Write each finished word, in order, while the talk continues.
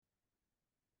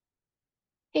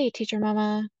Hey, Teacher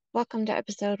Mama. Welcome to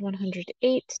episode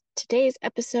 108. Today's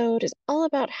episode is all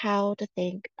about how to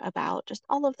think about just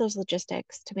all of those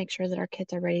logistics to make sure that our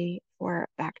kids are ready for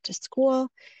back to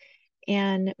school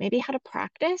and maybe how to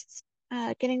practice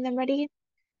getting them ready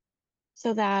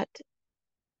so that,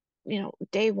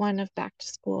 day one of back to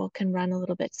school can run a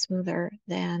little bit smoother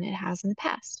than it has in the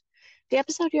past. The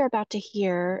episode you're about to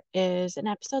hear is an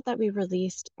episode that we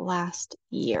released last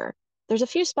year. There's a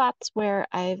few spots where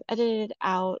I've edited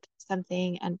out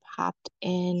something and popped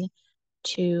in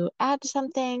to add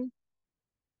something.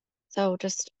 So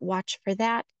just watch for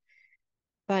that.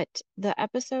 But the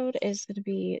episode is going to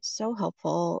be so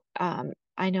helpful.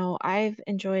 I know I've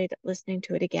enjoyed listening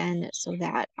to it again so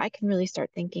that I can really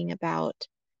start thinking about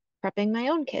prepping my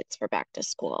own kids for back to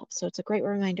school. So it's a great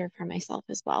reminder for myself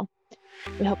as well.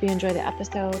 We hope you enjoy the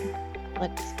episode.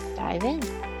 Let's dive in.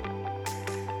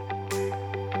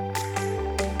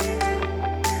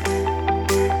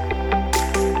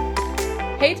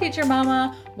 Hey, Teacher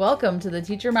Mama! Welcome to the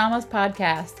Teacher Mamas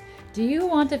podcast. Do you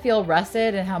want to feel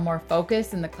rested and have more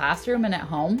focus in the classroom and at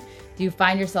home? Do you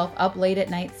find yourself up late at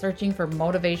night searching for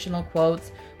motivational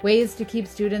quotes, ways to keep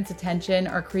students' attention,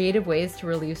 or creative ways to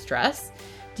relieve stress?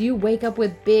 Do you wake up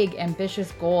with big,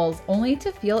 ambitious goals only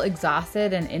to feel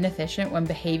exhausted and inefficient when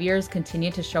behaviors continue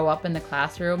to show up in the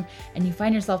classroom and you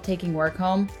find yourself taking work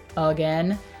home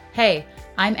again? Hey,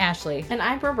 I'm Ashley. And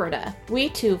I'm Roberta. We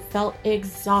too felt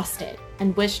exhausted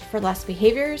and wished for less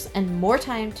behaviors and more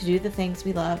time to do the things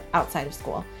we love outside of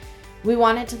school. We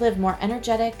wanted to live more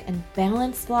energetic and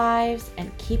balanced lives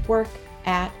and keep work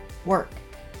at work.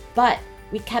 But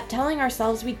we kept telling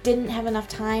ourselves we didn't have enough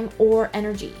time or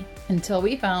energy. Until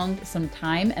we found some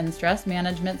time and stress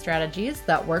management strategies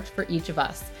that worked for each of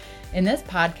us. In this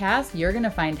podcast, you're going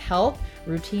to find health,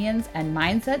 routines, and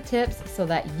mindset tips so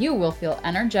that you will feel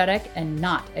energetic and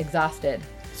not exhausted.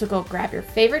 So go grab your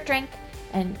favorite drink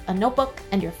and a notebook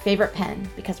and your favorite pen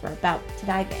because we're about to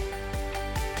dive in.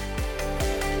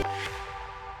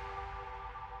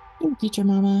 Hey, Teacher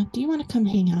Mama, do you want to come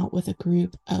hang out with a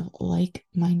group of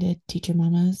like-minded teacher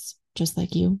mamas just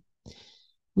like you?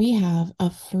 We have a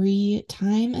free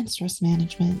time and stress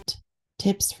management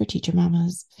tips for teacher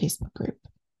mamas Facebook group.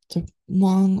 It's a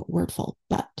long wordful,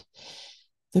 but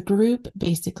the group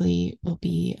basically will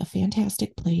be a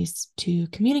fantastic place to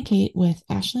communicate with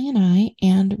Ashley and I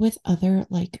and with other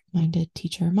like-minded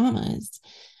teacher mamas.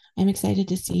 I'm excited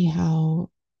to see how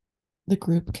the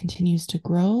group continues to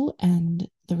grow and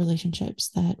the relationships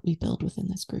that we build within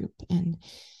this group. And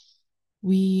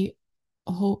we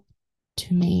hope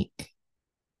to make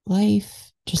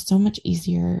life just so much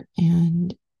easier,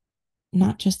 and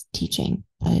not just teaching,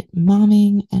 but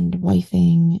momming and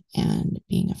wifing and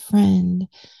being a friend,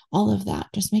 all of that.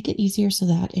 Just make it easier so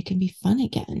that it can be fun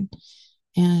again.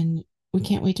 And we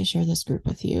can't wait to share this group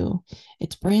with you.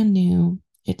 It's brand new.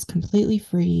 It's completely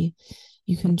free.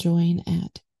 You can join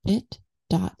at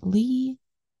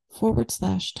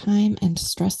bit.ly/time and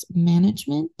stress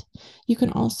management. You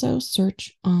can also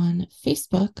search on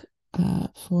Facebook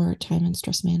for time and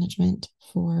stress management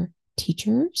for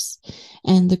teachers,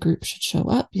 and the group should show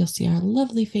up. You'll see our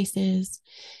lovely faces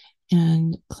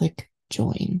and click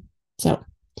join. So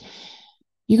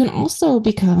you can also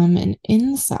become an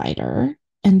insider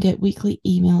and get weekly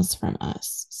emails from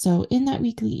us. So in that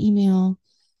weekly email,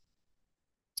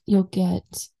 you'll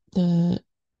get the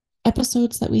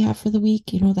episodes that we have for the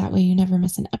week. That way you never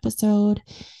miss an episode.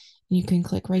 You can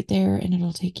click right there and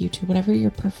it'll take you to whatever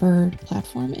your preferred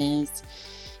platform is.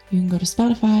 You can go to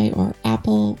Spotify or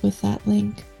Apple with that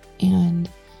link and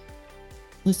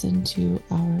listen to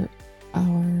our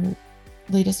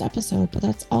latest episode. But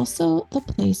that's also the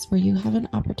place where you have an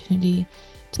opportunity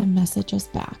to message us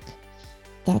back.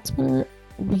 That's where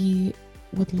we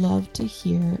would love to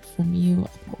hear from you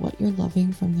about what you're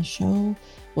loving from the show,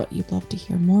 what you'd love to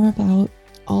hear more about,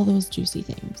 all those juicy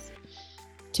things.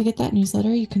 To get that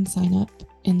newsletter, you can sign up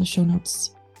in the show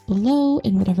notes below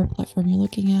in whatever platform you're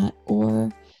looking at, or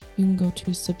you can go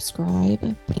to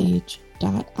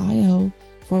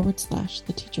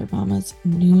subscribepage.io/the Teacher Mamas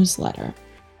newsletter.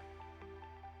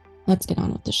 Let's get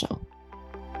on with the show.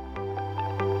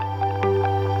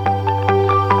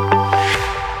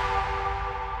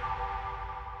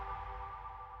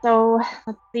 So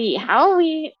let's see how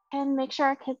we can make sure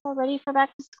our kids are ready for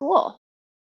back to school.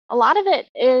 A lot of it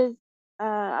is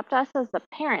up to us as the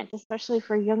parents, especially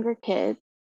for younger kids.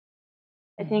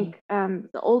 I think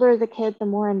the older the kid, the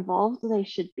more involved they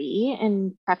should be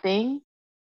in prepping.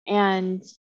 And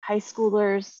high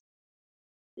schoolers,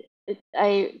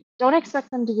 I don't expect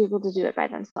them to be able to do it by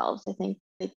themselves. I think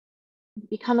they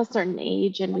become a certain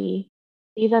age and we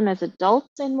see them as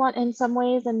adults in some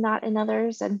ways and not in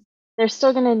others. And they're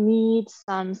still going to need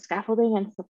some scaffolding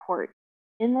and support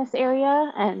in this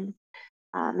area, and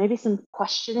maybe some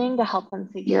questioning to help them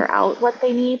figure out what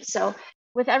they need. So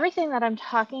with everything that I'm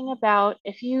talking about,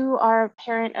 if you are a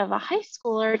parent of a high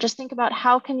schooler, just think about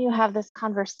how can you have this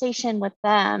conversation with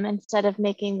them instead of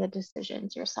making the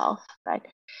decisions yourself. But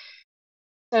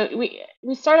so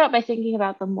we start out by thinking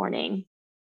about the morning,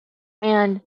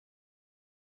 and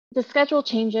the schedule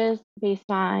changes based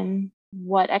on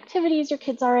what activities your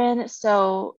kids are in.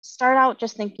 So start out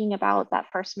just thinking about that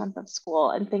first month of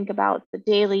school and think about the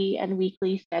daily and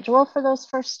weekly schedule for those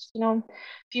first,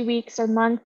 few weeks or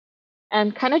months,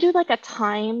 and kind of do like a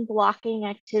time blocking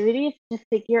activity to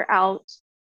figure out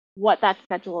what that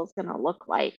schedule is going to look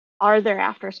like. Are there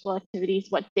after school activities?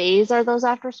 What days are those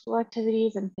after school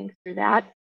activities? And think through that.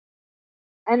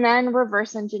 And then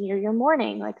reverse engineer your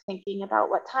morning, like thinking about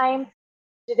what time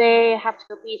do they have to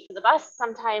go leave for the bus?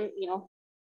 Sometime,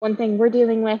 one thing we're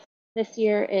dealing with this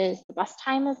year is the bus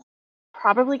time is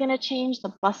probably going to change.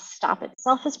 The bus stop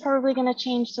itself is probably going to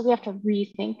change. So we have to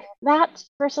rethink that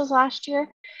versus last year.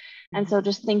 And so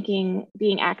just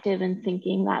being active and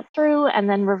thinking that through, and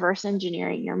then reverse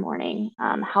engineering your morning.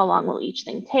 How long will each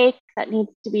thing take that needs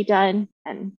to be done?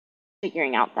 And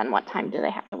figuring out then what time do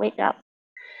they have to wake up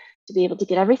to be able to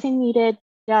get everything needed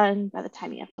done by the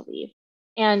time you have to leave.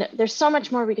 And there's so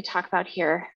much more we could talk about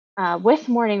here with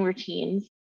morning routines.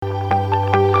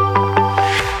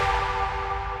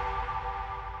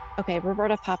 Okay,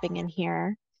 Roberta popping in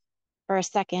here for a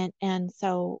second. And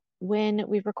so when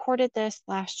we recorded this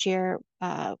last year,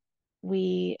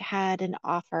 we had an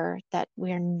offer that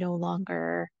we are no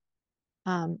longer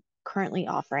currently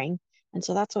offering. And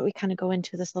so that's what we kind of go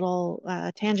into this little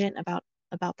tangent about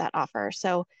that offer.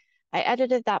 So I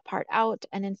edited that part out,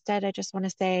 and instead I just want to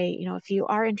say, if you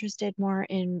are interested more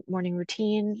in morning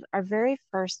routines, our very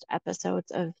first episodes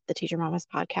of the Teacher Mamas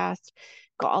podcast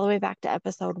go all the way back to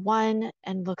episode 1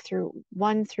 and look through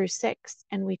 1 through 6,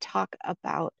 and we talk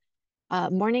about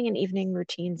morning and evening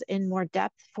routines in more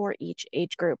depth for each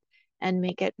age group and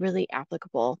make it really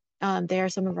applicable. They are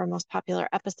some of our most popular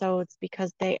episodes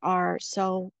because they are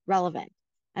so relevant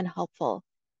and helpful.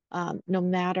 No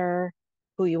matter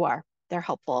who you are, they're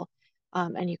helpful.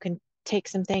 And you can take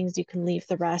some things, you can leave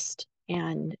the rest,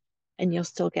 and you'll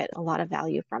still get a lot of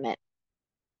value from it.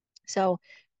 So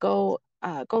go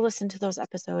listen to those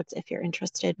episodes if you're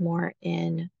interested more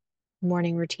in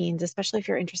morning routines, especially if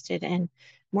you're interested in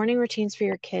morning routines for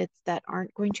your kids that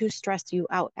aren't going to stress you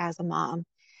out as a mom,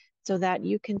 so that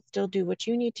you can still do what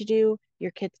you need to do,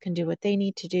 your kids can do what they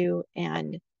need to do,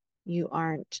 and you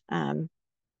aren't,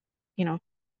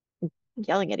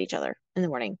 yelling at each other in the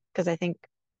morning. Because I think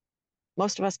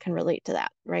most of us can relate to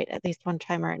that, right? At least one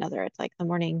time or another. It's like the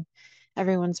morning,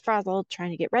 everyone's frazzled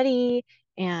trying to get ready,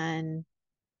 and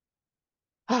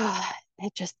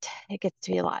it gets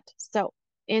to be a lot. So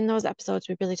in those episodes,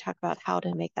 we really talk about how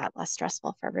to make that less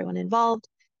stressful for everyone involved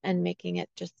and making it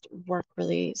just work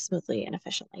really smoothly and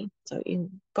efficiently. So you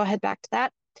can go ahead back to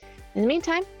that. In the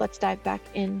meantime, let's dive back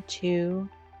into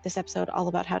this episode all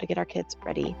about how to get our kids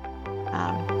ready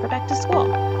for back to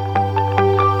school.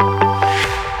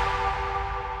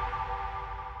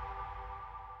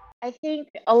 I think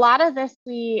a lot of this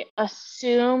we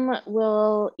assume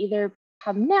will either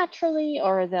come naturally,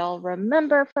 or they'll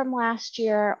remember from last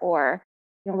year or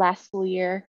last school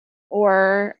year,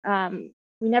 or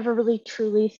we never really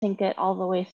truly think it all the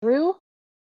way through.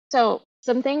 So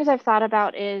some things I've thought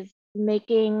about is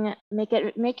making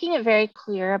it very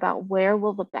clear about where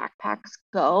will the backpacks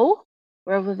go,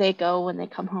 where will they go when they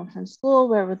come home from school,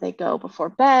 where will they go before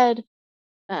bed,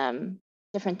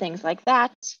 different things like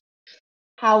that.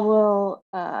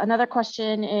 Another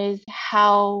question is,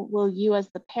 how will you as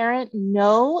the parent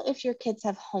know if your kids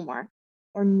have homework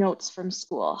or notes from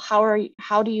school?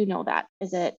 How do you know that?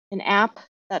 Is it an app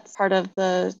that's part of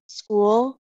the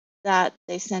school that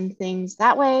they send things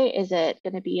that way? Is it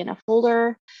going to be in a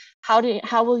folder? How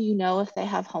will you know if they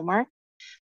have homework?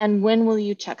 And when will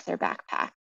you check their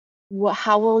backpack?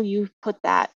 How will you put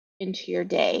that into your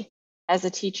day? As a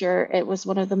teacher, it was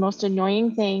one of the most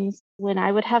annoying things when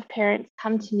I would have parents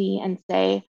come to me and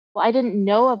say, well, I didn't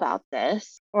know about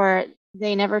this, or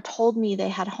they never told me they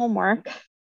had homework.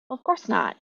 Well, of course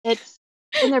not. It's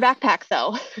in their backpack,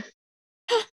 though.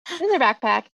 In their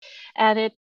backpack. And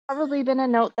it's probably been a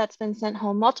note that's been sent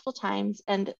home multiple times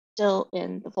and still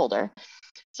in the folder.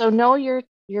 So know your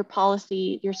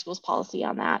policy, your school's policy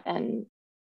on that, and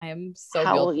I'm so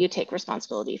how will guilty. you take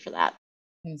responsibility for that?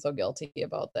 I'm so guilty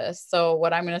about this. So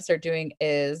what I'm going to start doing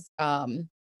is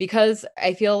because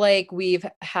I feel like we've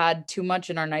had too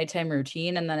much in our nighttime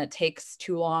routine, and then it takes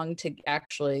too long to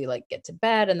actually like get to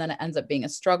bed, and then it ends up being a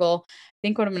struggle. I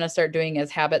think what I'm going to start doing is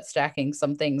habit stacking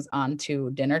some things onto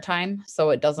dinner time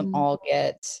so it doesn't all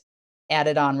get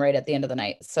added on right at the end of the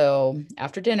night. So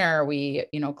after dinner, we,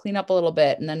 clean up a little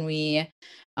bit, and then we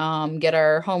get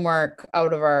our homework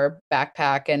out of our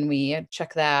backpack and we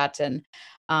check that. And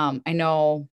I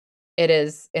know it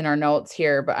is in our notes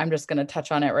here, but I'm just going to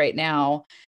touch on it right now.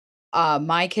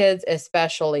 My kids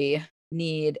especially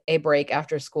need a break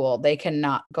after school. They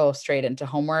cannot go straight into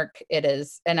homework. It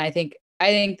is, and I think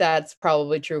that's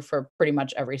probably true for pretty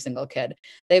much every single kid.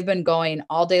 They've been going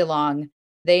all day long.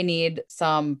 They need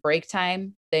some break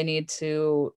time. They need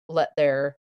to let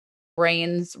their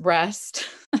brains rest.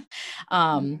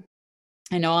 um,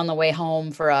 I know on the way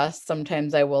home for us,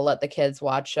 sometimes I will let the kids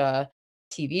watch a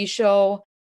TV show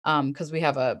because we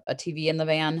have a TV in the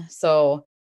van. So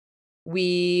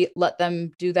we let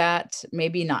them do that,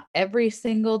 maybe not every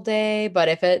single day, but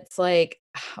if it's like,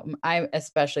 I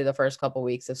especially the first couple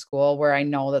weeks of school where I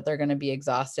know that they're going to be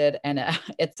exhausted and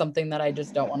it's something that I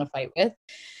just don't want to fight with,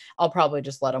 I'll probably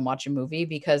just let them watch a movie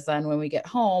because then when we get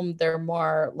home, they're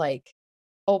more like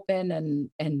open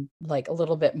and like a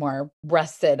little bit more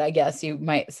rested, I guess you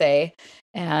might say,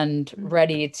 and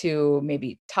ready to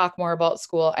maybe talk more about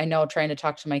school. I know trying to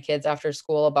talk to my kids after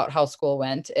school about how school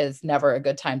went is never a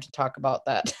good time to talk about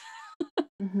that.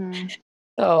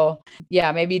 So,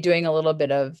 yeah, maybe doing a little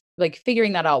bit of like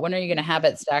figuring that out. When are you going to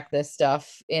habit stack this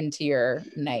stuff into your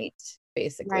night,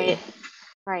 basically?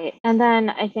 Right. And then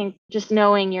I think just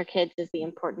knowing your kids is the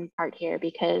important part here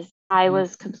because I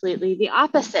was completely the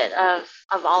opposite of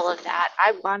all of that.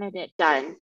 I wanted it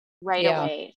done right Yeah,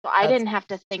 away. So I that's didn't have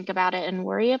to think about it and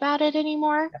worry about it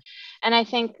anymore. And I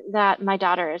think that my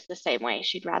daughter is the same way.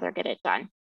 She'd rather get it done.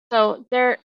 So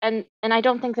and I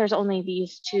don't think there's only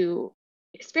these two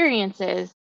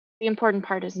experiences. The important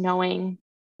part is knowing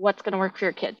what's going to work for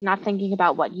your kids, not thinking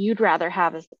about what you'd rather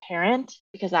have as the parent,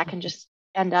 because that can just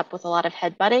end up with a lot of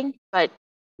headbutting, but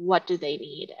what do they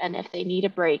need? And if they need a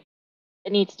break,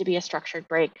 it needs to be a structured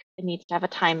break. It needs to have a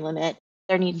time limit.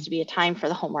 There needs to be a time for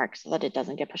the homework so that it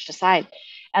doesn't get pushed aside.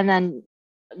 And then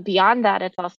beyond that,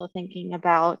 it's also thinking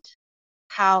about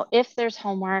how, if there's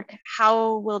homework,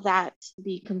 how will that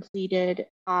be completed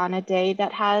on a day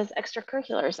that has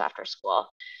extracurriculars after school,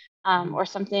 or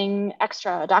something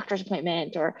extra, a doctor's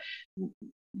appointment, or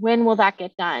when will that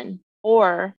get done?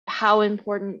 Or how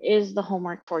important is the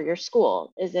homework for your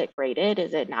school? Is it graded?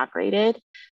 Is it not graded?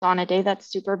 So on a day that's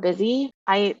super busy,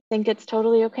 I think it's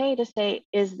totally okay to say,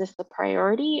 is this the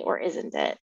priority or isn't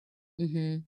it?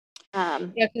 hmm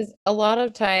Um, Yeah, because a lot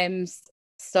of times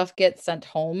stuff gets sent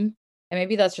home, and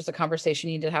maybe that's just a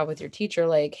conversation you need to have with your teacher.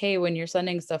 Like, hey, when you're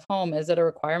sending stuff home, is it a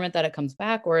requirement that it comes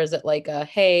back, or is it like a,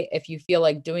 hey, if you feel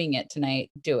like doing it tonight,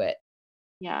 do it?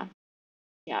 yeah.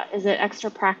 Yeah. Is it extra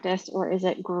practice or is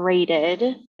it graded?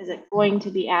 Is it going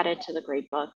to be added to the grade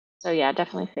book? So yeah,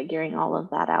 definitely figuring all of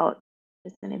that out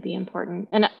is going to be important.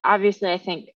 And obviously, I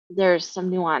think there's some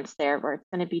nuance there where it's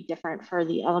going to be different for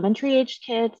the elementary age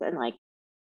kids and like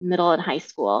middle and high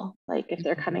school. Like if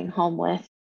they're coming home with,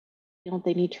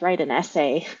 they need to write an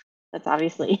essay. That's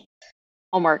obviously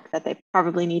homework that they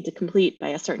probably need to complete by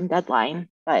a certain deadline.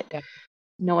 But Yeah.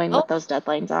 knowing what I'll those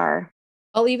deadlines are.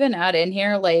 I'll even add in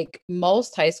here, like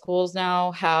most high schools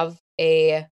now have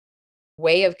a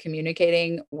way of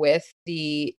communicating with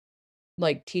the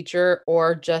like teacher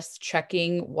or just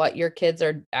checking what your kids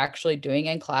are actually doing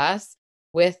in class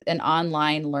with an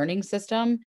online learning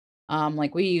system.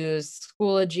 Like we use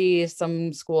Schoology,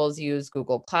 some schools use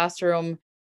Google Classroom,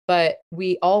 but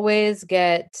we always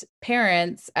get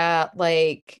parents at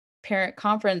like parent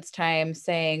conference time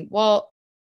saying, well,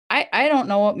 I don't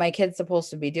know what my kid's supposed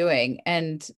to be doing.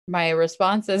 And my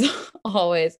response is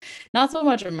always not so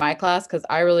much in my class because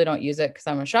I really don't use it because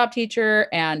I'm a shop teacher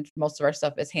and most of our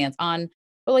stuff is hands on.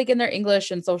 But like in their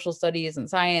English and social studies and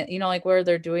science, like where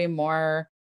they're doing more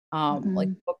like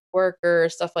book work or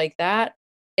stuff like that,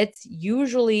 it's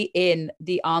usually in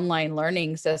the online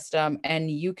learning system.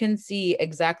 And you can see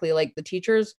exactly like the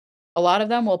teachers, a lot of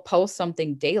them will post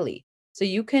something daily, so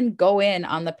you can go in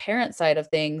on the parent side of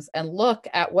things and look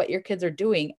at what your kids are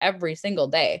doing every single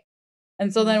day.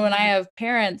 And so then when I have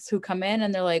parents who come in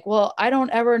and they're like, "Well, I don't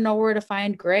ever know where to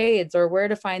find grades or where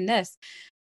to find this."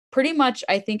 Pretty much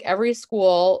I think every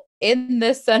school in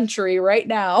this century right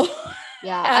now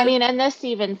Yeah, I has. mean, and this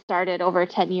even started over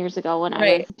 10 years ago when I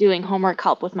was Right, doing homework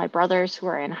help with my brothers who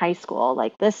are in high school.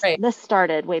 Like this right. this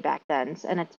started way back then,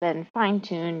 and it's been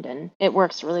fine-tuned and it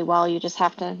works really well. You just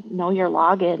have to know your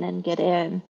login and get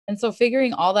in. And so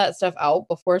figuring all that stuff out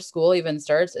before school even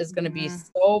starts is going to be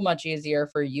Mhm. so much easier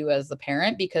for you as the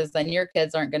parent, because then your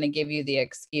kids aren't going to give you the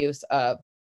excuse of,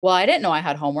 well, I didn't know I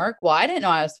had homework. Well, I didn't know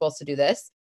I was supposed to do this.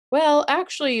 Well,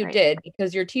 actually, you Right. did,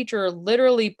 because your teacher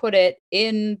literally put it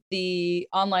in the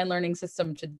online learning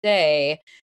system today.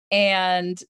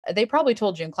 And they probably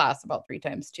told you in class about 3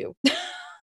 times too.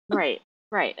 Right.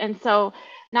 Right. And so,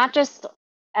 not just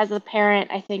as a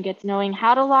parent, I think it's knowing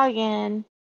how to log in,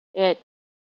 it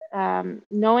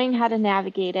knowing how to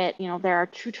navigate it. You know, there are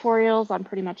tutorials on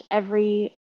pretty much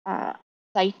every uh,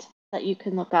 site that you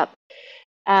can look up.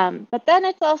 But then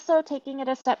it's also taking it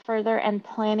a step further and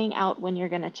planning out when you're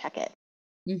going to check it.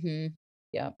 Mm-hmm.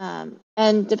 Yeah.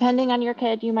 And depending on your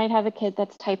kid, you might have a kid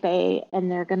that's type A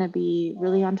and they're going to be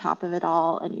really on top of it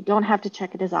all, and you don't have to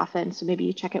check it as often. So maybe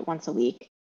you check it once a week.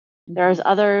 There's Mm-hmm.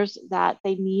 others that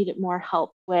they need more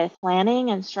help with planning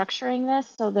and structuring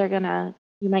this. So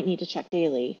you might need to check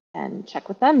daily and check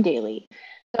with them daily.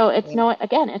 So it's Right. no,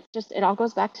 again, it's just, it all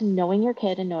goes back to knowing your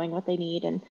kid and knowing what they need.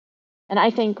 And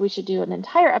I think we should do an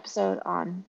entire episode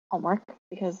on homework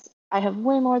because I have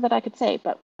way more that I could say,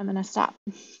 but I'm going to stop.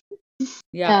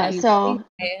 Yeah, and the thing So,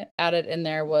 I added in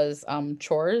there was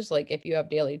chores. Like if you have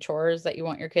daily chores that you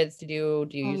want your kids to do you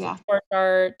oh use a yeah. chore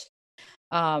chart?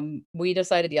 We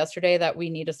decided yesterday that we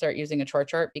need to start using a chore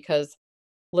chart, because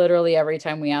literally every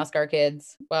time we ask our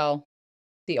kids, well,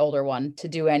 the older one, to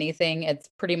do anything, it's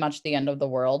pretty much the end of the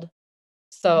world. Mhm.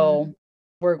 So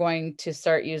we're going to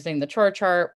start using the chore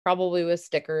chart, probably with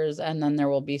stickers, and then there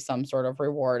will be some sort of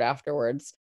reward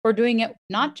afterwards for doing it,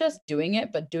 not just doing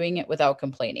it, but doing it without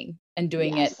complaining and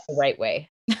doing it Yes. the right way.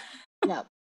 No.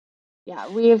 Yeah,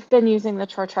 we've been using the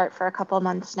chore chart for a couple of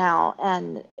months now,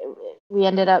 and we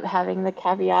ended up having the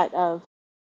caveat of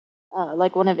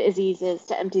like one of Izzy's is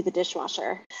to empty the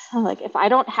dishwasher. Like if I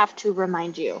don't have to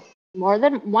remind you more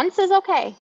than once is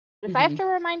okay. If I have Mhm. to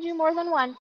remind you more than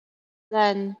once,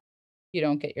 then You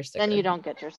don't get your you sticker. don't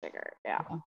get your sticker. Yeah.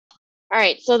 Yeah. All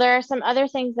right. So there are some other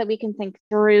things that we can think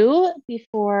through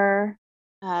before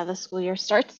the school year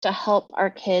starts to help our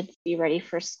kids be ready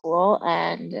for school.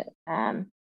 And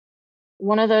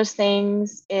one of those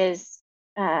things is,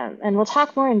 and we'll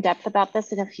talk more in depth about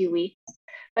this in a few weeks,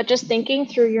 but just thinking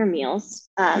through your meals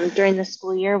during the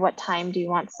school year. What time do you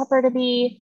want supper to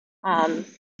be? Um,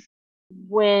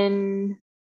 when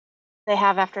they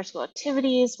have after school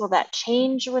activities, will that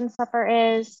change when supper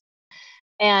is?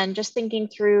 And just thinking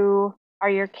through, are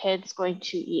your kids going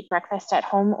to eat breakfast at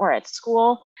home or at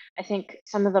school? I think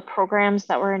some of the programs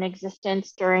that were in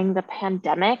existence during the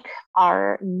pandemic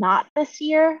are not this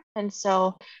year. And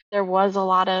so there was a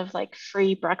lot of like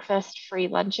free breakfast, free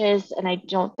lunches. And I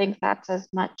don't think that's as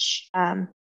much.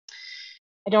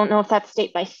 I don't know if that's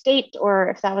state by state or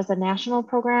if that was a national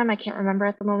program. I can't remember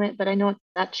at the moment, but I know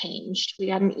that changed. We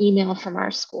got an email from our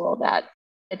school that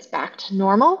it's back to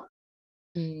normal.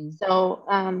 Mm.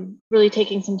 So, really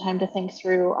taking some time to think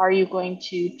through, are you going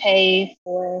to pay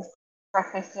for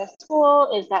breakfast at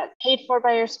school? Is that paid for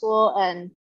by your school? And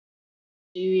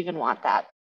do you even want that?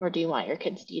 Or do you want your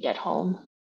kids to eat at home?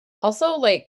 Also,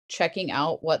 like checking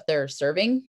out what they're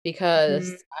serving, because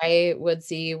Mhm. I would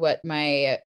see what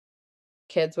my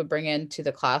kids would bring into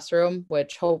the classroom,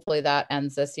 which hopefully that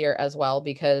ends this year as well,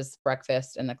 because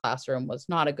breakfast in the classroom was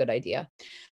not a good idea.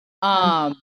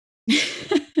 Um, Um,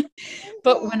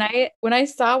 but when I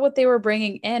saw what they were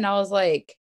bringing in, I was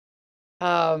like,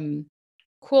 um,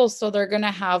 cool. So they're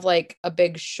gonna have like a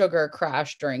big sugar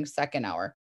crash during second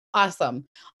hour. Awesome.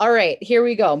 All right, here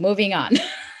we go. Moving on.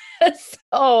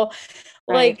 So,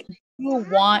 right. like, you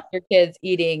want your kids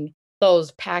eating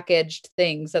those packaged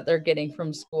things that they're getting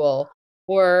from school,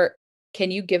 or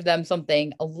can you give them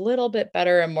something a little bit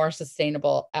better and more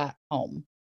sustainable at home?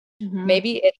 Mhm.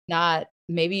 Maybe it's not,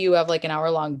 maybe you have like an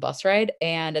hour-long bus ride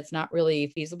and it's not really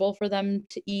feasible for them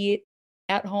to eat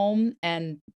at home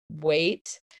and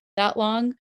wait that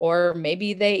long, or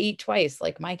maybe they eat twice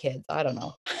like my kids, I don't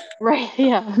know. Right.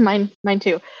 Yeah. Mine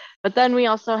too. But then we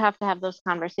also have to have those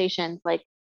conversations. Like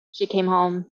she came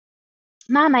home,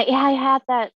 Mom, I had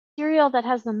that cereal that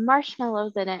has the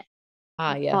marshmallows in it.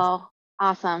 Ah, Like, yes. oh,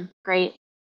 awesome. Great.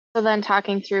 So then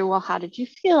talking through, well, how did you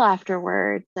feel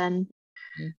afterwards? And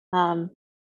Mm, um,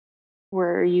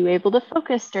 were you able to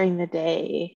focus during the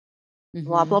day?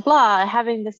 Blah, blah, mhm. blah.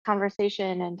 Having this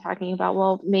conversation and talking about,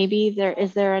 well, maybe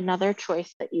there another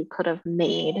choice that you could have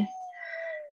made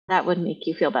that would make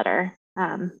you feel better.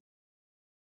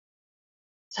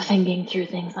 So thinking through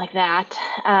things like that.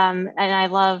 And I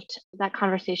loved that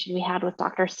conversation we had with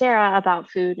Dr. Sarah about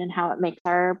food and how it makes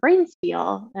our brains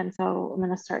feel. And so I'm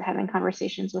going to start having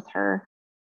conversations with her,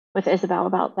 with Isabel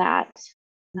about that.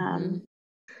 Mhm. Um,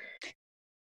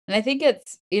 And I think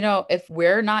it's, if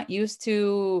we're not used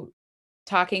to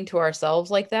talking to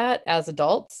ourselves like that as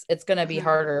adults, it's going to be Mhm.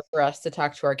 harder for us to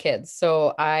talk to our kids.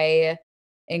 So I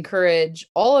encourage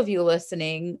all of you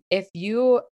listening, if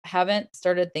you haven't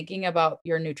started thinking about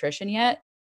your nutrition yet,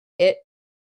 it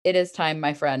it is time,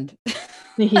 my friend.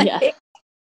 Yes, Like,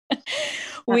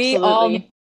 we all need absolutely.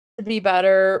 to be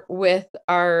better with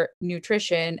our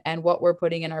nutrition and what we're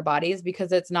putting in our bodies,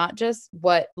 because it's not just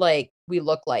what like we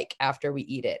look like after we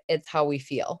eat it. It's how we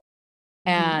feel.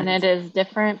 And And it is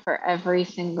different for every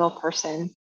single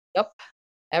person. yep,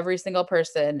 every single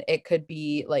person. It could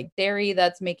be like dairy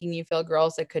that's making you feel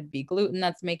gross. It could be gluten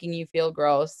that's making you feel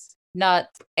gross.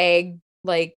 Nuts, egg,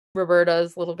 like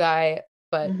Roberta's little guy.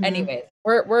 But Mhm. anyways,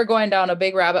 we're going down a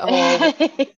big rabbit hole.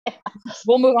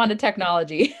 We'll move on to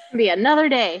technology. Be another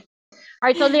day. All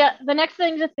right, so the next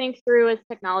thing to think through is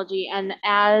technology, and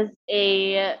as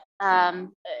a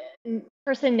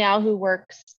person now who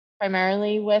works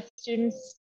primarily with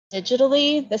students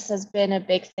digitally, this has been a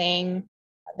big thing.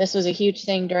 This was a huge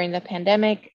thing during the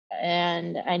pandemic,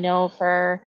 and I know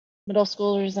for middle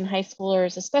schoolers and high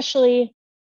schoolers, especially,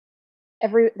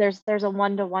 there's a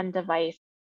one-to-one device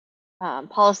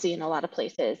policy in a lot of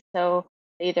places. So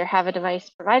they either have a device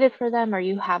provided for them or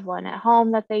you have one at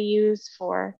home that they use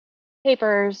for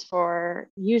papers, for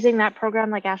using that program,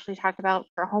 like Ashley talked about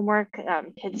for homework.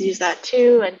 Kids use that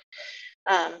too. And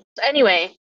so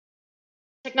anyway,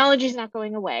 technology is not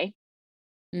going away.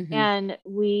 Hmm. And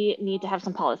we need to have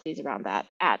some policies around that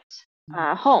at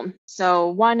home.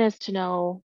 So one is to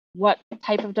know what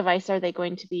type of device are they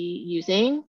going to be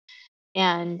using,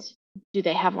 and do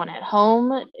they have one at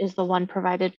home? Is the one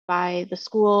provided by the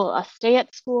school a stay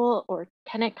at school, or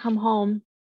can it come home?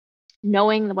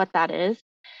 Knowing what that is.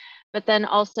 But then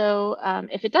also,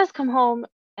 if it does come home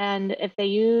and if they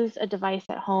use a device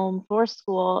at home for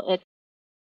school,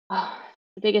 oh,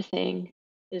 the biggest thing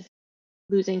is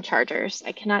losing chargers.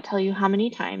 I cannot tell you how many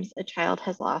times a child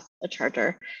has lost a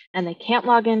charger and they can't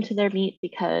log into their Meet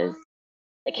because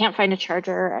they can't find a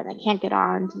charger and they can't get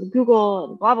on to the Google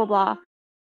and blah, blah, blah.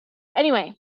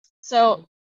 Anyway, so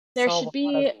there Solve should a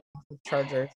lot of be,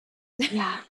 chargers.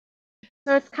 yeah.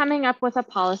 So it's coming up with a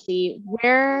policy.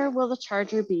 Where will the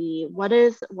charger be? What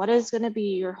is going to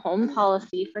be your home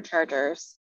policy for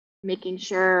chargers? Making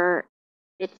sure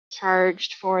it's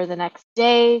charged for the next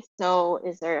day. So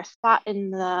is there a spot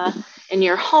in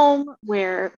your home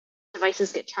where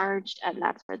devices get charged and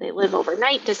that's where they live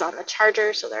overnight is on the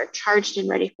charger, so they're charged and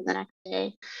ready for the next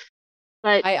day.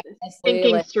 But I honestly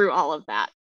thinking like through all of that.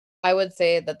 I would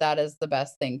say that that is the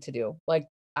best thing to do. Like,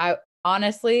 I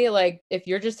honestly, like, if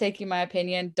you're just taking my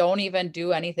opinion, don't even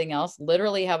do anything else.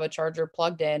 Literally have a charger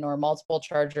plugged in or multiple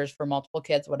chargers for multiple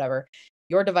kids, whatever.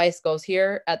 Your device goes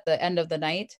here at the end of the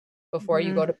night before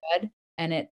you go Mhm. to bed,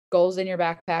 and it goes in your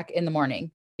backpack in the morning.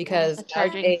 Yeah, Because a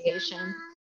charging station.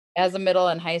 as a middle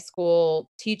and high school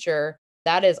teacher,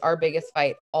 that is our biggest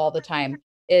fight all the time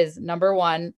is number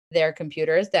one, their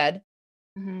computer is dead.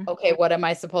 Mhm. Okay, what am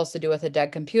I supposed to do with a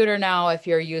dead computer now if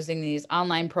you're using these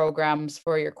online programs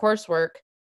for your coursework?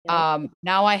 Yep.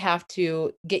 Now I have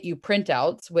to get you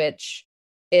printouts, which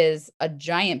is a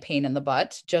giant pain in the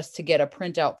butt just to get a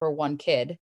printout for one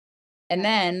kid. And Yeah.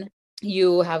 then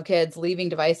you have kids leaving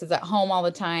devices at home all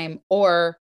the time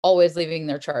or always leaving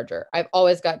their charger. I've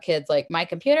always got kids like, my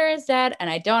computer is dead and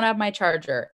I don't have my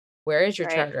charger. Where is your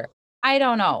Right. charger? I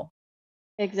don't know.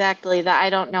 Exactly, the I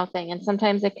don't know thing. And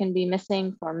sometimes it can be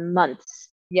missing for months.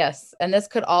 Yes, and this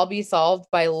could all be solved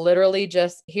by literally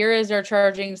just, here is your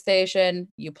charging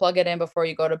station. You plug it in before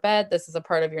you go to bed. This is a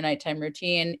part of your nighttime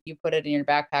routine. You put it in your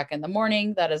backpack in the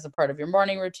morning. That is a part of your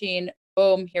morning routine.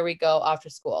 Boom, here we go off to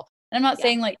school. And I'm not Yeah.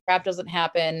 saying like crap doesn't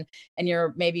happen and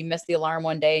you're maybe missed the alarm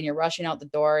one day and you're rushing out the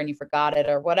door and you forgot it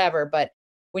or whatever, but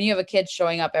when you have a kid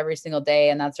showing up every single day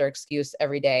and that's their excuse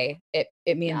every day, it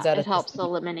means Yeah, that it a helps system.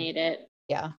 eliminate it.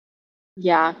 Yeah.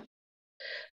 Yeah,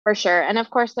 for sure. And of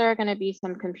course, there are going to be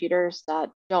some computers that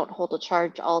don't hold a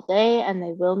charge all day, and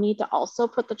they will need to also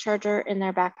put the charger in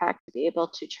their backpack to be able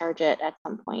to charge it at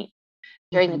some point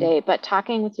during the Hmm. day. But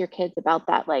talking with your kids about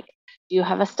that, like, do you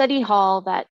have a study hall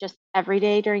that just every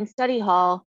day during study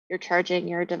hall, you're charging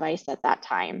your device at that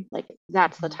time? Like,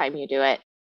 that's the time you do it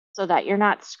so that you're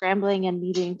not scrambling and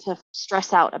needing to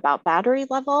stress out about battery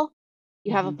level.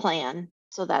 You have a Hmm. plan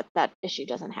so that that issue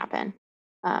doesn't happen.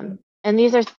 And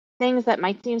these are things that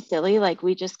might seem silly, like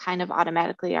we just kind of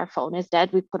automatically, our phone is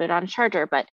dead, we put it on charger,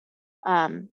 but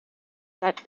um,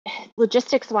 that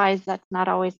logistics wise, that's not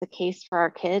always the case for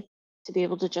our kids to be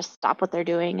able to just stop what they're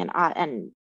doing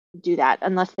and do that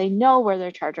unless they know where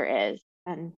their charger is.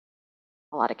 And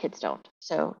a lot of kids don't.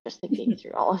 So just thinking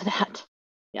through all of that.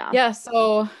 Yeah. Yeah,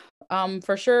 so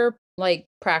for sure, like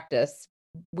practice.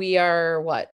 We are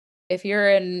what? If you're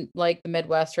in like the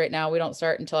Midwest right now, we don't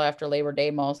start until after Labor Day,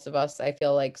 most of us, I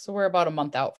feel like. So we're about a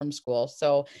month out from school.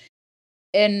 So,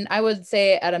 and I would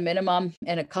say at a minimum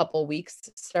in a couple weeks,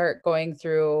 start going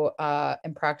through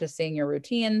and practicing your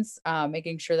routines,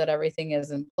 making sure that everything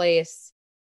is in place.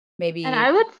 And Maybe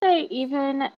I would say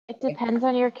even it depends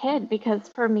on your kid, because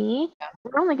for me,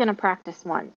 we're only going to practice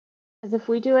once. Because if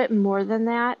we do it more than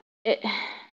that,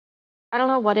 I don't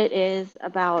know what it is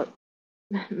about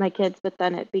my kids, but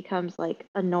then it becomes like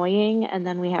annoying and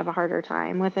then we have a harder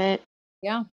time with it.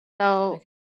 yeah. So,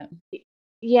 I- yeah.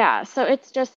 yeah, so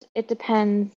it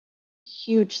depends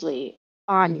hugely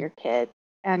on Mhm. your kid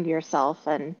and yourself.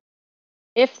 And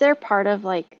if they're part of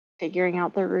like figuring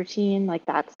out their routine, like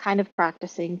that's kind of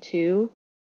practicing too.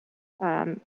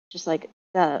 um, just like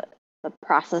the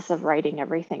process of writing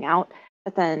everything out.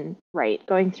 But then, right,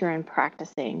 going through and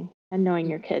practicing and knowing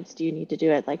your kids. Do you need to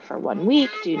do it like for 1 week?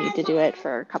 Do you need to do it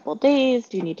for a couple days?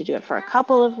 Do you need to do it for a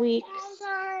couple of weeks?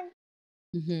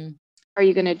 Mhm. Are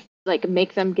you going to like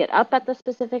make them get up at the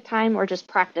specific time or just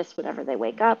practice whenever they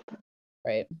wake up?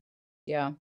 Right.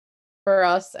 Yeah. For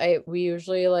us, we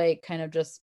usually like kind of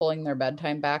just pulling their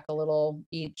bedtime back a little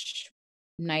each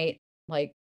night,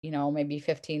 like, maybe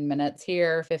 15 minutes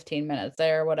here, 15 minutes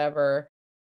there, whatever.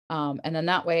 And then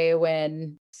that way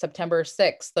when September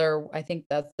 6th, or I think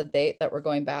that's the date that we're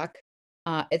going back,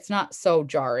 it's not so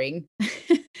jarring.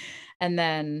 And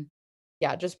then,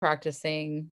 yeah, just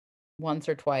practicing once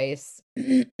or twice,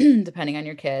 depending on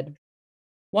your kid.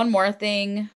 One more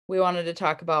thing we wanted to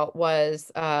talk about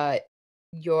was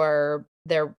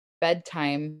their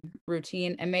bedtime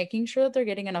routine and making sure that they're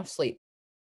getting enough sleep.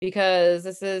 Because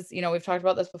this is, we've talked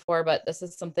about this before, but this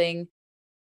is something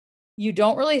you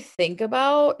don't really think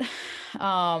about.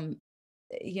 Um,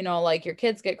 like your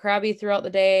kids get crabby throughout the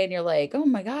day and you're like, "Oh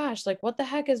my gosh, like what the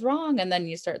heck is wrong?" And then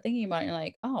you start thinking about it, and you're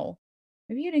like, "Oh,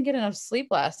 maybe you didn't get enough sleep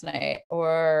last night,"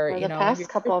 or, Or the maybe past you're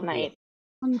couple of thirsty or nights?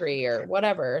 hungry or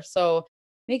whatever. So,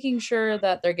 making sure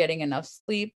that they're getting enough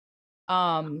sleep.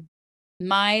 Um,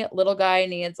 my little guy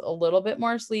needs a little bit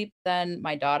more sleep than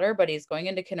my daughter, but he's going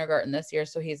into kindergarten this year,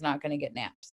 so he's not gonna get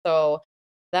naps. So,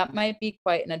 that might be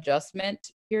quite an adjustment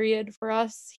period for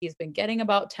us. He's been getting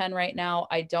about 10 right now.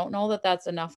 I don't know that that's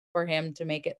enough for him to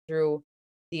make it through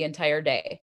the entire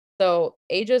day. So,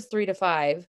 ages 3 to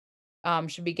 5,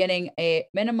 should be getting a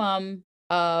minimum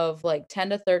of like 10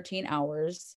 to 13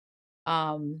 hours.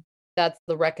 Um, that's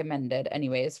the recommended,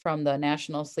 anyways, from the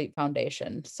National Sleep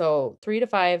Foundation. So 3 to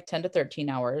 5, 10 to 13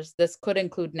 hours. This could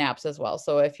include naps as well.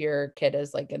 So if your kid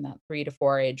is like in that 3 to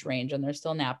 4 age range and they're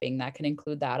still napping, that can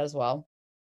include that as well.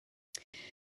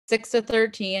 6 to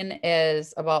 13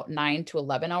 is about 9 to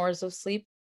 11 hours of sleep.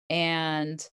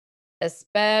 And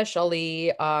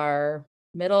especially our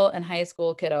middle and high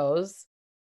school kiddos.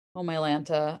 Oh my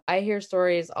Lanta. I hear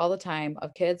stories all the time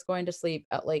of kids going to sleep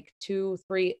at like 2,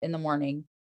 3 in the morning.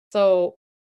 So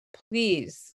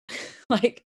please,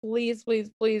 like, please, please,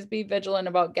 please be vigilant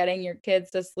about getting your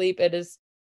kids to sleep. It is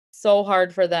so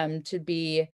hard for them to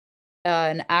be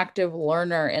an active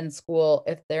learner in school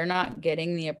if they're not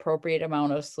getting the appropriate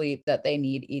amount of sleep that they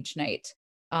need each night.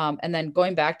 And then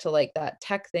going back to like that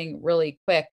tech thing really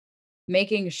quick,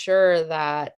 making sure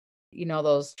that,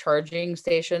 those charging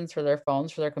stations for their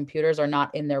phones, for their computers are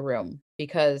not in their room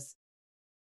because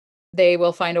they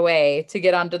will find a way to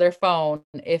get onto their phone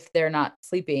if they're not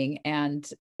sleeping, and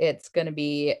it's going to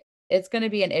be it's going to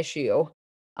be an issue.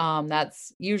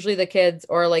 That's usually the kids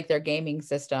or like their gaming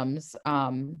systems.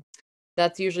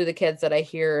 That's usually the kids that I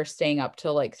hear staying up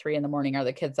till like 3 in the morning are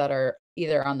the kids that are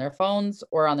either on their phones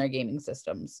or on their gaming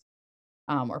systems,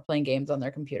 or playing games on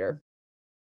their computer.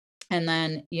 And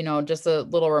then, just a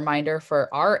little reminder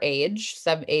for our age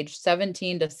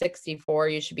 17 to 64,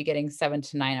 you should be getting 7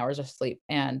 to 9 hours of sleep.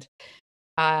 And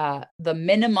the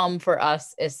minimum for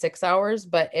us is 6 hours,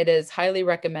 but it is highly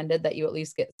recommended that you at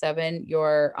least get 7.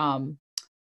 You're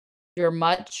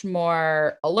much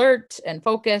more alert and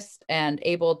focused and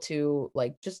able to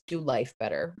like just do life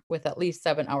better with at least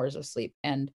 7 hours of sleep.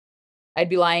 And I'd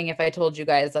be lying if I told you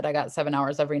guys that I got 7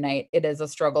 hours every night. It is a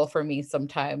struggle for me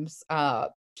sometimes,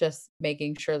 just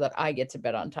making sure that I get to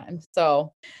bed on time.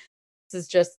 So,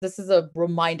 this is a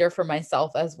reminder for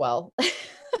myself as well.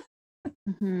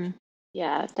 Hmm.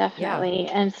 Yeah, Yeah. definitely.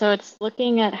 And so it's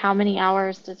looking at how many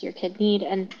hours does your kid need,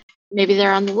 and maybe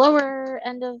they're on the lower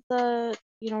end of the,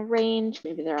 range,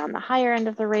 maybe they're on the higher end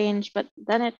of the range, but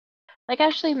then it, like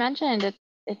Ashley mentioned,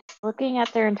 it's looking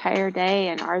at their entire day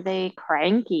and are they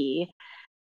cranky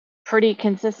pretty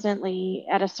consistently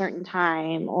at a certain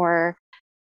time, or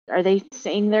are they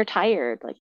saying they're tired?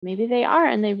 Like, maybe they are,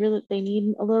 and they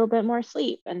need a little bit more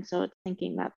sleep. And so it's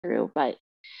thinking that through. But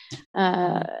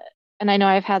and I know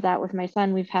I've had that with my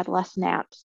son. We've had less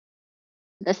naps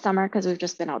this summer because we've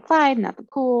just been outside and at the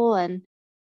pool and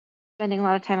spending a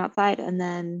lot of time outside. And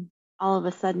then all of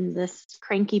a sudden, this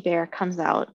cranky bear comes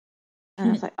out. And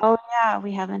I was like, oh, yeah,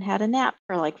 we haven't had a nap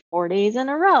for like 4 days in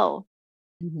a row.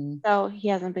 So he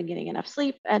hasn't been getting enough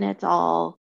sleep, and it's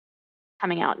all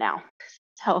coming out now.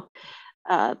 So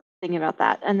thinking about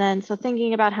that. And then so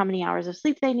thinking about how many hours of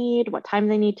sleep they need, what time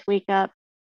they need to wake up,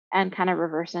 and kind of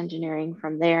reverse engineering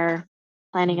from there,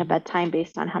 planning a bedtime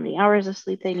based on how many hours of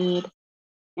sleep they need,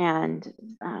 and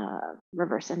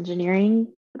reverse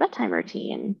engineering the bedtime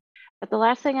routine. But the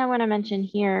last thing I want to mention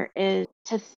here is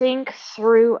to think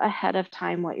through ahead of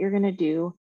time what you're going to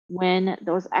do when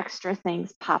those extra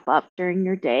things pop up during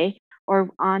your day or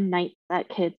on nights that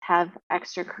kids have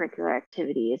extracurricular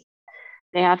activities.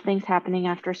 They have things happening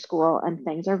after school and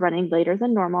things are running later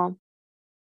than normal.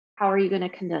 How are you going to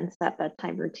condense that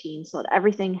bedtime routine so that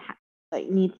everything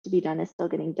that needs to be done is still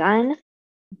getting done,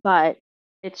 but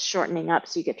it's shortening up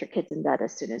so you get your kids in bed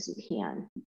as soon as you can?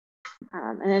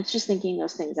 And it's just thinking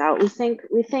those things out. We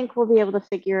think we'll be able to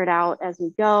figure it out as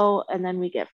we go, and then we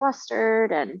get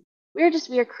flustered, and we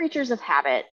are creatures of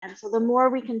habit. And so the more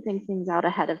we can think things out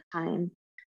ahead of time,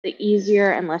 the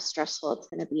easier and less stressful it's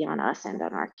going to be on us and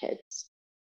on our kids.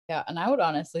 Yeah, and I would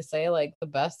honestly say like the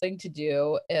best thing to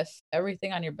do if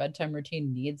everything on your bedtime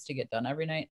routine needs to get done every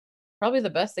night, probably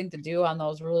the best thing to do on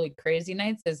those really crazy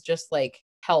nights is just like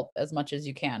help as much as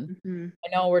you can. I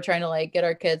know we're trying to like get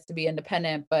our kids to be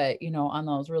independent, but on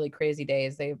those really crazy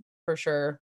days, they for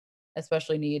sure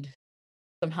especially need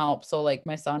some help. So like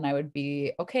my son, I would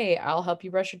be, okay, I'll help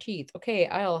you brush your teeth. Okay,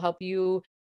 I'll help you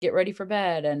get ready for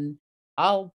bed. And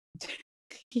I'll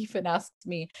he even asks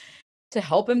me to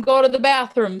help him go to the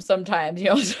bathroom sometimes.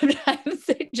 Sometimes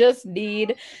they just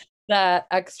need that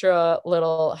extra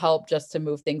little help just to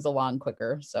move things along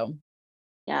quicker. So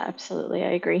yeah, absolutely.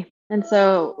 I agree. And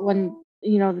so when,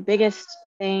 the biggest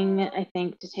thing I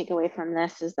think to take away from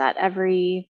this is that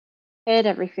every kid,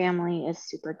 every family is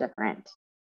super different.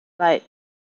 But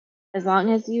as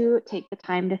long as you take the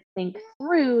time to think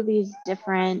through these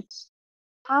different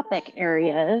topic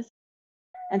areas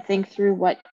and think through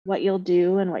what you'll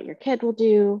do and what your kid will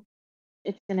do,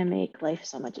 it's going to make life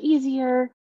so much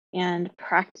easier. And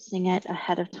practicing it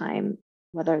ahead of time,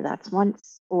 whether that's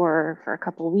once or for a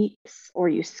couple of weeks, or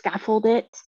you scaffold it.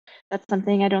 That's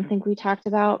something I don't think we talked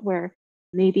about, where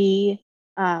maybe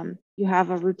you have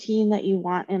a routine that you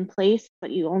want in place,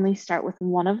 but you only start with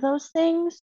one of those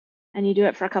things, and you do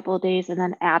it for a couple of days and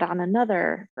then add on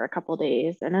another for a couple of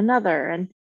days and another.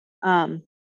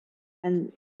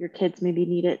 And your kids maybe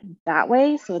need it that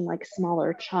way, so in like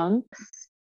smaller chunks.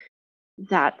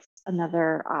 That's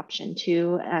another option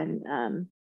too. And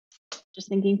just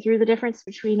thinking through the difference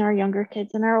between our younger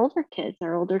kids and our older kids.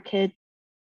 Our older kids,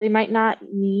 they might not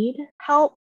need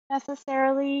help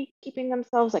necessarily keeping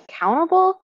themselves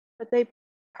accountable, but they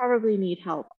probably need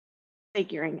help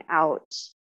figuring out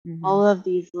all of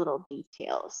these little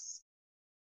details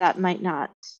that might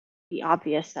not be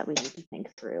obvious that we need to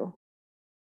think through.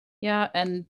 yeah,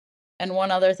 and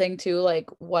one other thing too, like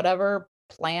whatever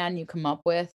plan you come up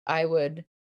with, I would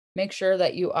make sure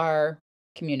that you are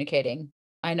communicating.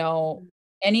 I know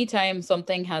anytime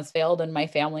something has failed in my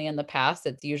family in the past,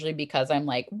 it's usually because I'm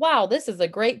like, wow, this is a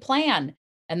great plan.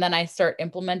 And then I start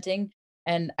implementing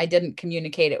and I didn't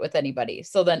communicate it with anybody.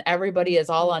 So then everybody is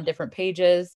all on different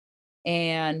pages.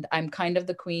 And I'm kind of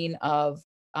the queen of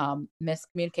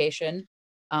miscommunication.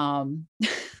 Um,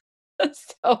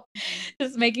 so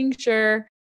just making sure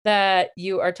that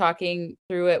you are talking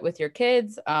through it with your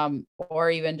kids,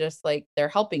 or even just like they're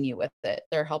helping you with it.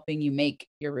 They're helping you make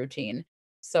your routine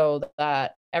so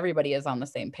that everybody is on the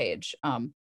same page.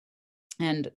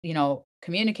 And,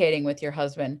 communicating with your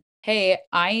husband, hey,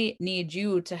 I need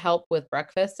you to help with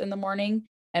breakfast in the morning.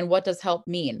 And what does help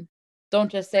mean?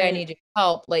 Don't just say, I need you to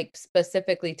help, like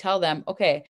specifically tell them,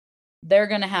 okay, they're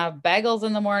going to have bagels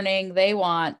in the morning. They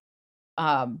want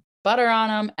butter on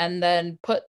them, and then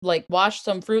wash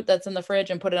some fruit that's in the fridge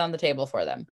and put it on the table for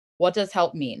them. What does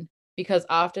help mean? Because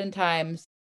oftentimes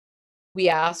we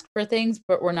ask for things,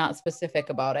 but we're not specific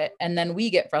about it. And then we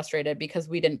get frustrated because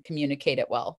we didn't communicate it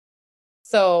well.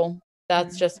 So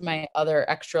that's just my other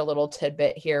extra little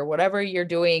tidbit here. Whatever you're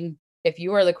doing, if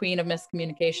you are the queen of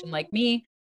miscommunication like me,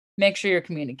 make sure you're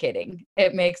communicating.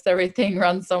 It makes everything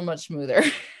run so much smoother.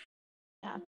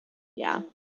 Yeah.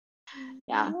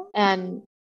 And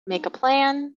make a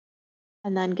plan,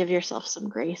 and then give yourself some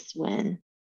grace when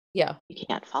Yeah. you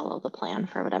can't follow the plan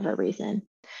for whatever reason.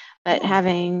 But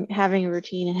having a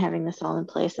routine and having this all in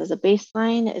place as a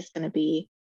baseline is going to be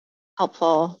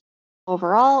helpful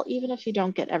overall, even if you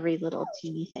don't get every little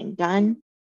teeny thing done.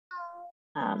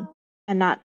 And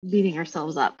not beating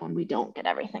ourselves up when we don't get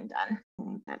everything done. I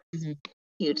think that's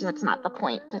huge. That's not the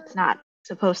point. That's not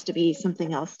supposed to be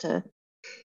something else to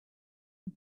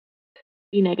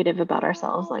be negative about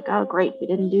ourselves. Like, oh, great, we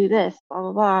didn't do this, blah,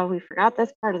 blah, blah. We forgot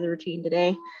this part of the routine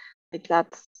today. Like,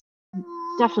 that's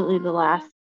definitely the last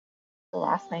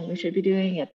thing we should be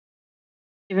doing. It's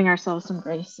giving ourselves some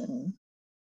grace and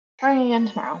trying again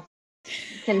tomorrow.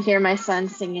 You can hear my son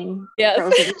singing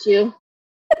Frozen 2.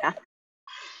 Yeah.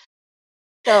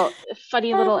 So,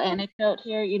 funny little anecdote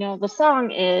here. The song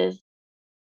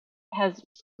has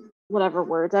whatever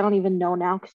words. I don't even know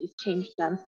now because he's changed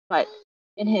them. But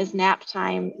in his nap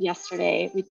time yesterday,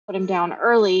 we put him down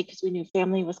early because we knew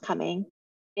family was coming.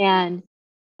 And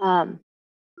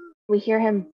we hear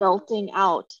him belting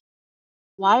out,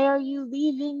 "Why are you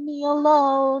leaving me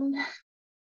alone?"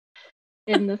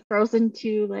 in the Frozen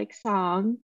 2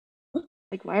 song.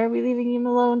 Like, why are we leaving him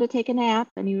alone to take a nap?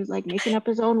 And he was making up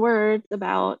his own words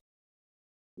about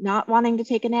not wanting to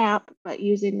take a nap, but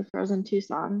using the Frozen 2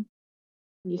 song.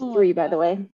 He's 3, by the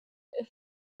way.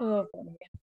 Oh,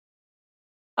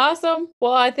 awesome.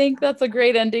 Well, I think that's a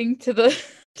great ending to the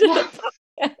podcast.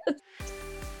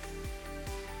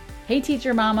 Hey,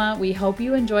 Teacher Mama, we hope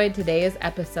you enjoyed today's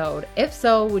episode. If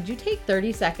so, would you take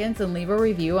 30 seconds and leave a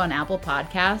review on Apple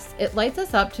Podcasts? It lights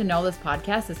us up to know this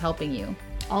podcast is helping you.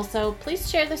 Also, please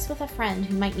share this with a friend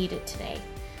who might need it today.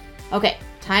 Okay,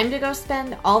 time to go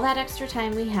spend all that extra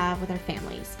time we have with our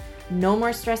families. No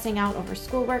more stressing out over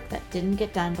schoolwork that didn't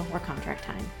get done before contract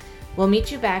time. We'll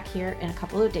meet you back here in a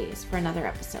couple of days for another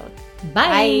episode.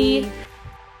 Bye. Bye.